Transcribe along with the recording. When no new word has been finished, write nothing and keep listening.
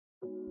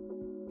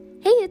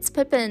Hey, it's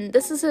Pippin.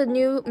 This is a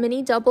new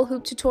mini double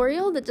hoop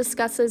tutorial that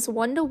discusses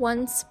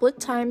 1-to-1 split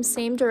time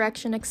same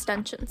direction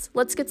extensions.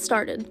 Let's get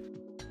started.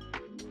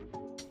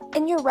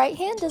 In your right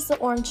hand is the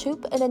orange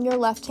hoop and in your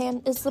left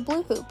hand is the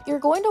blue hoop. You're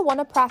going to want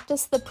to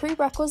practice the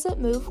prerequisite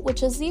move,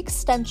 which is the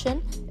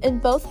extension, in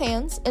both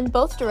hands, in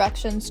both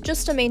directions,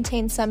 just to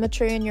maintain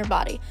symmetry in your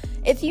body.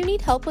 If you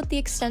need help with the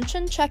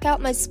extension, check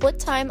out my split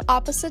time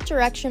opposite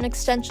direction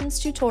extensions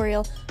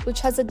tutorial, which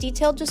has a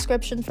detailed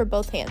description for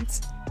both hands.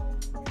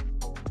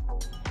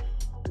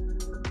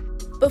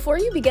 Before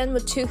you begin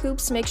with two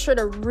hoops, make sure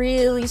to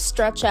really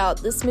stretch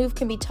out. This move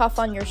can be tough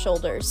on your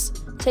shoulders.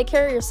 Take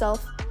care of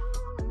yourself.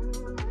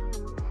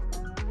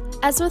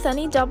 As with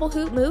any double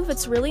hoop move,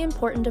 it's really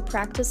important to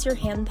practice your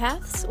hand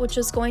paths, which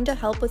is going to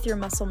help with your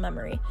muscle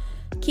memory.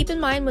 Keep in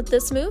mind with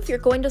this move, you're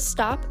going to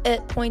stop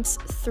at points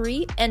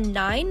 3 and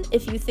 9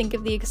 if you think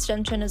of the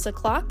extension as a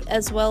clock,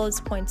 as well as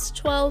points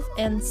 12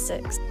 and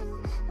 6.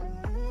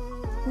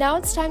 Now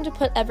it's time to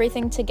put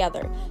everything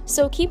together.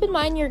 So keep in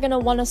mind you're going to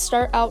want to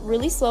start out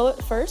really slow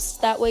at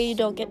first, that way you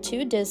don't get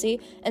too dizzy,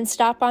 and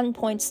stop on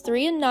points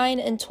 3 and 9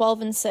 and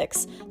 12 and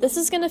 6. This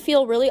is going to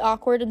feel really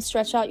awkward and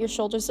stretch out your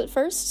shoulders at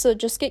first, so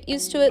just get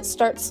used to it,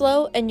 start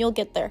slow, and you'll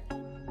get there.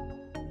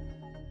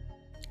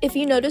 If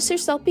you notice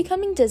yourself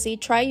becoming dizzy,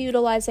 try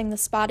utilizing the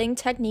spotting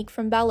technique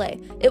from ballet.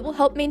 It will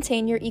help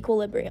maintain your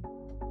equilibrium.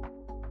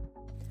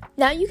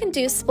 Now you can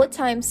do split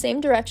time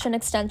same direction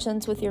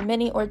extensions with your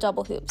mini or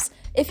double hoops.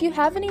 If you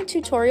have any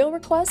tutorial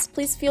requests,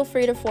 please feel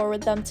free to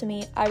forward them to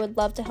me. I would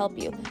love to help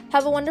you.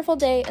 Have a wonderful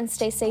day and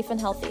stay safe and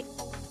healthy.